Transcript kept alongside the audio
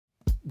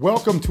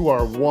Welcome to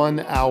our 1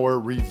 hour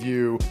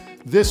review.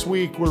 This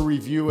week we're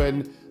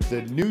reviewing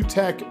the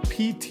NewTek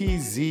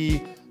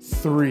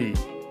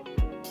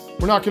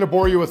PTZ3. We're not going to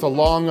bore you with a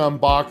long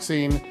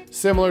unboxing,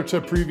 similar to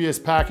previous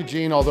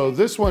packaging, although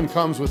this one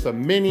comes with a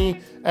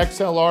mini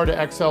XLR to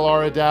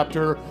XLR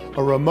adapter,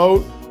 a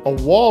remote, a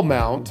wall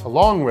mount,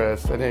 along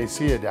with an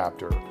AC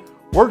adapter.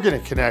 We're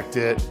going to connect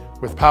it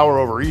with power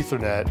over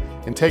Ethernet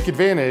and take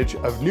advantage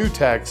of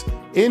NewTek's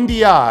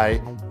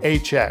NDI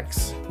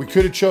HX. We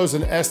could have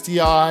chosen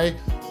SDI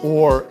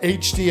or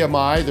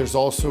HDMI. There's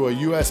also a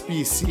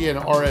USB-C and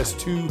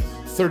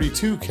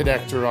RS-232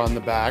 connector on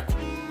the back.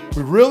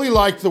 We really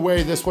liked the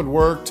way this one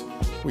worked.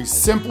 We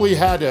simply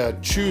had to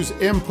choose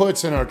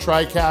inputs in our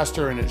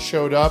TriCaster and it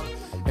showed up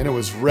and it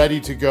was ready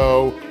to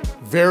go.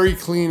 Very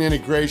clean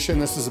integration.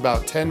 This is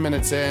about 10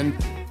 minutes in.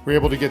 We were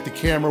able to get the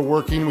camera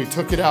working. We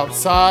took it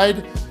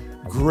outside.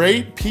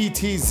 Great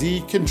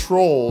Ptz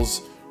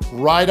Controls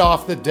right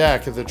off the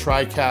deck of the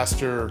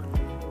TriCaster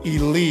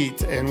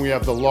Elite, and we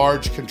have the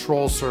large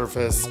control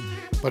surface,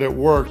 but it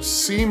worked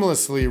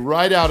seamlessly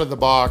right out of the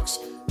box.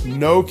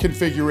 No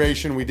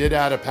configuration. We did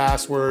add a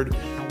password.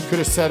 Could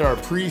have set our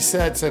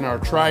presets in our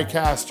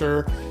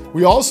TriCaster.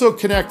 We also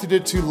connected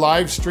it to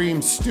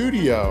Livestream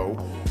Studio,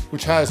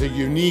 which has a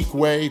unique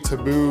way to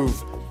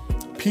move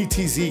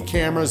PTZ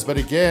cameras, but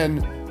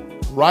again,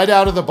 right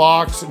out of the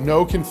box,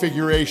 no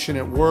configuration,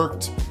 it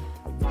worked.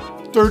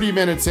 30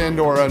 minutes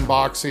into our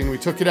unboxing, we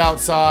took it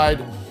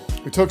outside,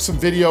 we took some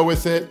video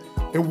with it.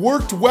 It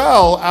worked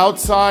well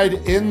outside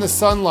in the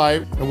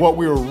sunlight, and what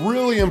we were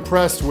really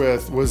impressed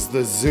with was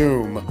the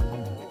zoom.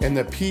 And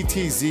the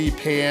Ptz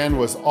Pan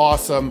was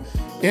awesome.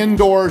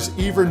 Indoors,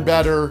 even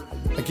better.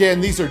 Again,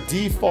 these are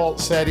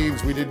default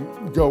settings. We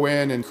didn't go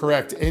in and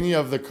correct any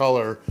of the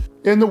color.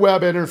 In the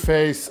web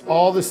interface,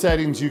 all the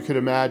settings you could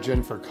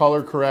imagine for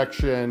color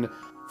correction,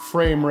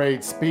 frame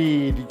rate,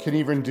 speed. You can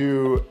even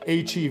do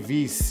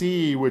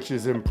HEVC, which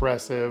is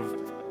impressive.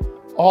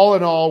 All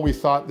in all, we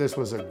thought this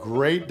was a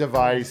great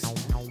device.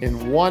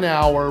 In 1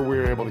 hour, we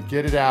were able to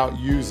get it out,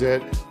 use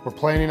it. We're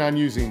planning on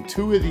using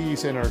 2 of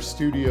these in our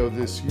studio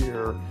this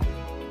year.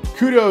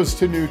 Kudos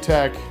to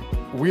NewTek.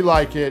 We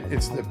like it.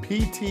 It's the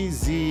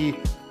PTZ3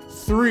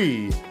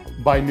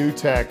 by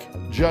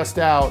NewTek, just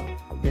out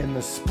in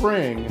the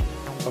spring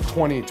of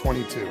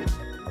 2022.